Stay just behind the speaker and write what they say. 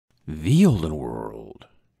The Olden World,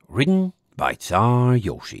 written by Czar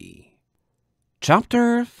Yoshi.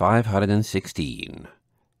 Chapter 516,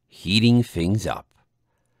 Heating Things Up.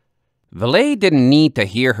 Valet didn't need to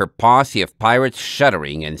hear her posse of pirates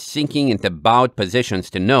shuddering and sinking into bowed positions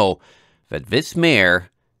to know that this mare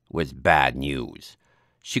was bad news.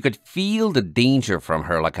 She could feel the danger from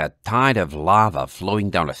her like a tide of lava flowing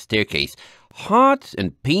down a staircase, hot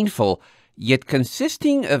and painful, yet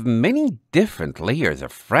consisting of many different layers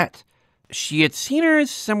of fret. She had seen her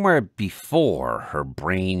somewhere before, her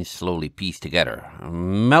brain slowly pieced together.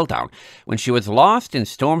 Meltdown, when she was lost in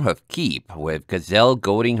Stormhoof Keep, with Gazelle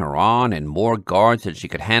goading her on and more guards than she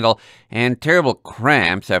could handle, and terrible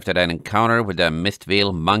cramps after that encounter with the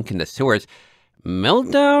Mistveil monk in the sewers.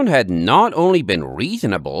 Meltdown had not only been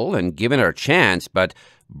reasonable and given her a chance, but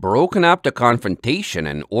broken up the confrontation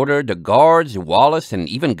and ordered the guards, Wallace, and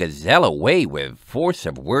even Gazelle away with force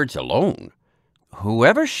of words alone.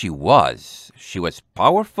 Whoever she was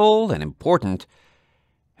powerful and important,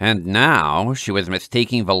 and now she was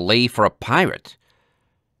mistaking Valet for a pirate.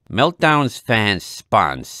 Meltdown's fans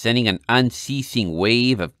spun, sending an unceasing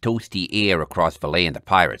wave of toasty air across Valet and the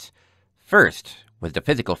pirates. First was the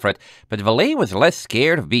physical threat, but Valet was less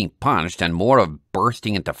scared of being punched and more of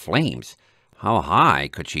bursting into flames. How high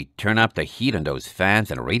could she turn up the heat on those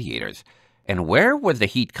fans and radiators? And where was the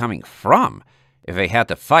heat coming from? If they had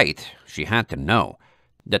to fight, she had to know.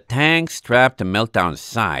 The tank strapped to Meltdown's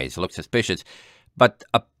sides looked suspicious, but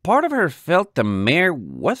a part of her felt the mare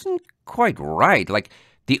wasn't quite right, like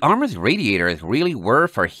the armor's radiators really were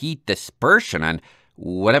for heat dispersion, and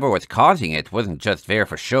whatever was causing it wasn't just there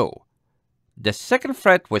for show. The second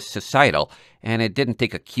threat was societal, and it didn't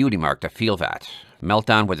take a cutie mark to feel that.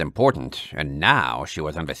 Meltdown was important, and now she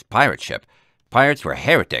was on this pirate ship. Pirates were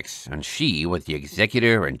heretics, and she was the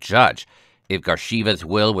executor and judge. If Garshiva's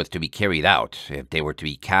will was to be carried out, if they were to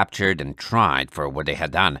be captured and tried for what they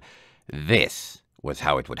had done, this was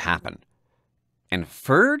how it would happen. And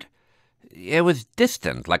third, it was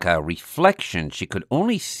distant, like a reflection she could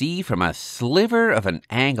only see from a sliver of an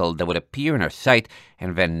angle that would appear in her sight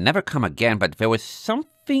and then never come again, but there was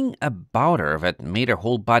something about her that made her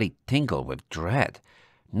whole body tingle with dread.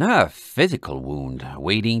 Not a physical wound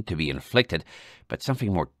waiting to be inflicted, but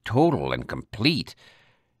something more total and complete.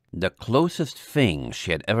 The closest thing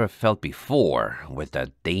she had ever felt before was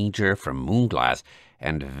the danger from Moonglass,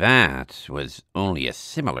 and that was only a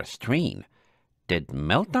similar strain. Did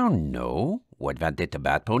Meltdown know what that did to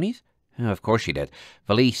bat ponies? Of course she did.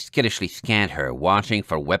 Valet skittishly scanned her, watching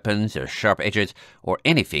for weapons or sharp edges or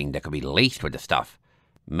anything that could be laced with the stuff.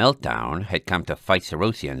 Meltdown had come to fight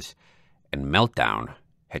Cerosians, and Meltdown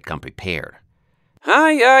had come prepared.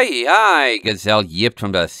 Hi, Gazelle yipped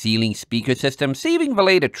from the ceiling speaker system, saving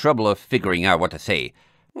Valet the trouble of figuring out what to say.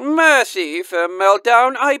 Mercy for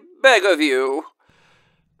Meltdown, I beg of you.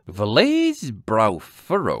 Valet's brow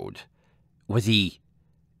furrowed. Was he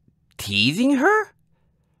teasing her?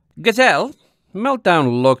 Gazelle,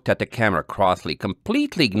 Meltdown looked at the camera crossly,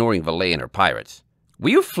 completely ignoring Valet and her pirates. Were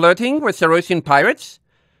you flirting with Cerosian pirates?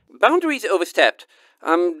 Boundaries overstepped.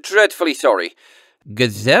 I'm dreadfully sorry.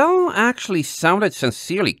 Gazelle actually sounded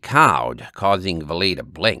sincerely cowed, causing Valet to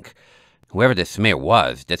blink. Whoever this mare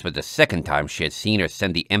was, this was the second time she had seen her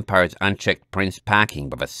send the Empire's unchecked prince packing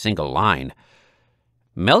with a single line.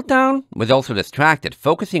 Meltdown was also distracted,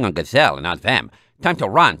 focusing on Gazelle and not them. Time to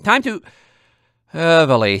run. Time to...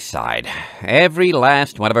 Valet sighed. Every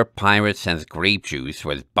last one of her pirates since Grape Juice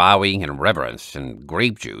was bowing in reverence, and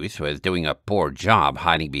Grape Juice was doing a poor job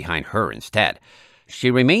hiding behind her instead.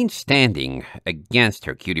 She remained standing against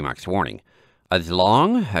her cutie mark's warning. As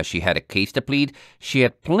long as she had a case to plead, she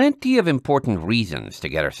had plenty of important reasons to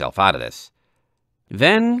get herself out of this.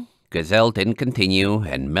 Then Gazelle didn't continue,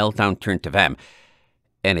 and Meltdown turned to them.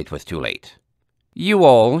 And it was too late. You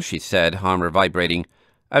all, she said, armor vibrating,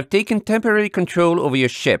 have taken temporary control over your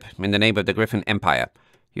ship in the name of the Griffin Empire.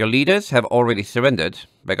 Your leaders have already surrendered.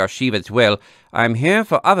 By Garshiva's will, I am here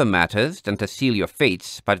for other matters than to seal your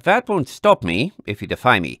fates, but that won't stop me if you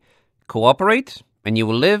defy me. Cooperate, and you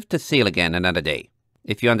will live to sail again another day.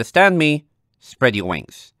 If you understand me, spread your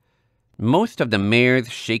wings. Most of the mares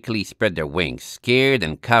shakily spread their wings, scared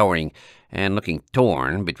and cowering, and looking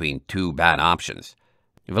torn between two bad options.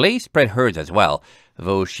 Valet spread hers as well,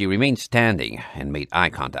 though she remained standing and made eye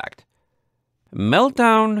contact.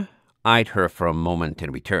 Meltdown eyed her for a moment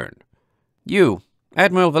in return. You,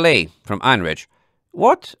 Admiral Valet from Einrich,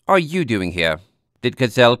 what are you doing here? Did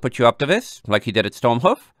Gazelle put you up to this, like he did at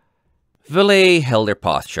Stormhoof? Valet held her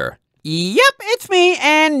posture. Yep, it's me,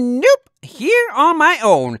 and nope, here on my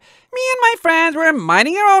own. Me and my friends were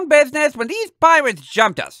minding our own business when these pirates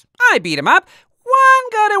jumped us. I beat them up.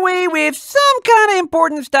 One got away with some kind of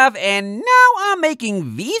important stuff, and now I'm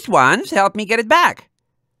making these ones help me get it back.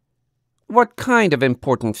 What kind of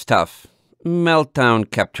important stuff? Meltdown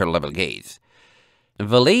kept her level gaze.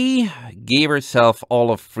 Valet gave herself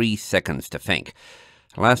all of 3 seconds to think.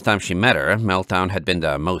 Last time she met her, Meltdown had been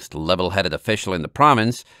the most level-headed official in the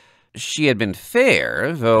province. She had been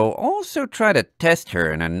fair, though also tried to test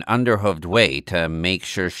her in an underhooved way to make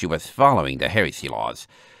sure she was following the heresy laws.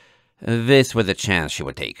 This was a chance she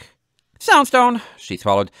would take. Soundstone, she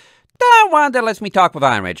swallowed. The one that lets me talk with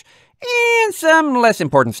Iron Ridge. And some less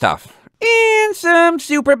important stuff. And some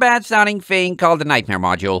super bad-sounding thing called the Nightmare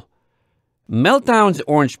Module. Meltdown's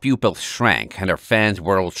orange pupils shrank, and her fans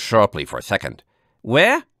whirled sharply for a second.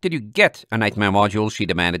 Where did you get a Nightmare Module? She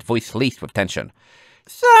demanded, voice laced with tension.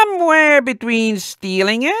 Somewhere between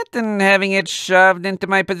stealing it and having it shoved into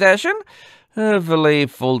my possession. Valet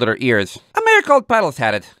folded her ears. A mare called Puddles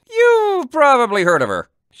had it. You've probably heard of her.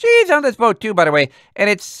 She's on this boat too, by the way, and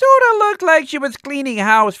it sort of looked like she was cleaning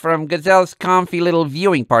house from Gazelle's comfy little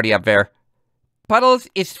viewing party up there. Puddles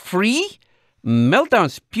is free?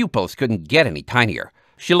 Meltdown's pupils couldn't get any tinier.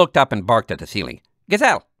 She looked up and barked at the ceiling.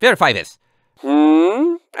 Gazelle, verify this.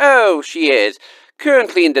 Oh, she is.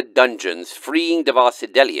 Currently in the dungeons, freeing the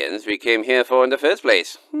Varsidelians we came here for in the first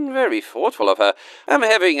place. Very thoughtful of her. I'm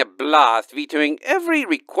having a blast vetoing every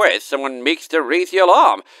request someone makes to raise the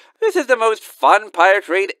alarm. This is the most fun pirate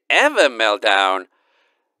raid ever, Meltdown.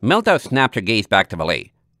 Meltdown snapped her gaze back to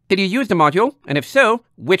Valet. Did you use the module? And if so,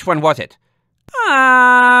 which one was it?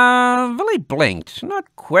 Valet blinked,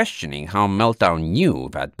 not questioning how Meltdown knew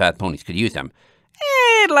that bad ponies could use them.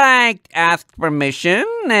 It, asked permission,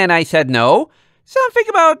 and I said no. Something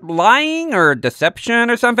about lying or deception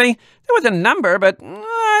or something. There was a number, but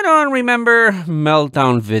I don't remember.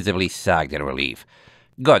 Meltdown visibly sagged in relief.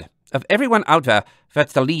 Good. Of everyone out there,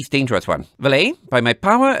 that's the least dangerous one. Valet, by my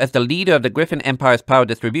power as the leader of the Griffin Empire's Power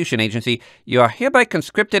Distribution Agency, you are hereby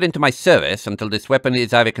conscripted into my service until this weapon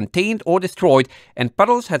is either contained or destroyed, and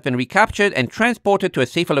Puddles has been recaptured and transported to a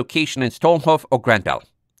safer location in Stormhoof or Grandbell.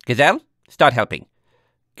 Gazelle, start helping.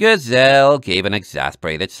 Gazelle gave an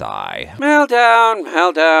exasperated sigh. Meltdown.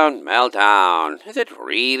 Is it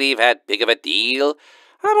really that big of a deal?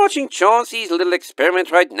 I'm watching Chauncey's little experiment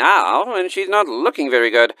right now, and she's not looking very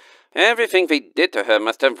good. Everything they did to her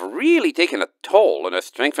must have really taken a toll on her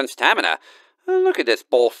strength and stamina. Look at this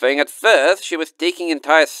poor thing. At first, she was taking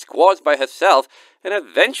entire squads by herself, and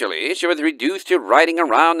eventually she was reduced to riding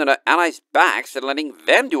around on her allies' backs and letting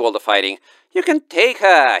them do all the fighting. You can take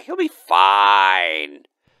her. You'll be fine.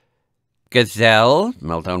 Gazelle,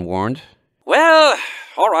 Meltdown warned. Well,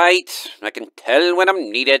 all right. I can tell when I'm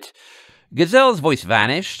needed. Gazelle's voice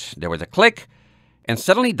vanished, there was a click, and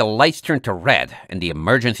suddenly the lights turned to red and the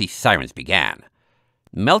emergency sirens began.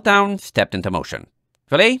 Meltdown stepped into motion.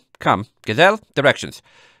 Valet, come. Gazelle, directions.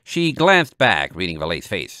 She glanced back, reading Valet's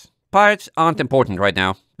face. Pirates aren't important right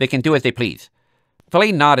now. They can do as they please.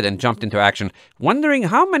 Valet nodded and jumped into action, wondering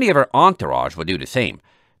how many of her entourage would do the same.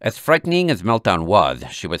 As frightening as Meltdown was,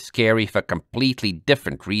 she was scary for completely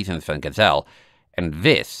different reasons than Gazelle, and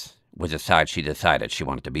this was the side she decided she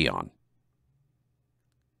wanted to be on.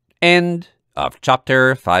 End of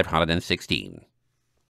chapter 516.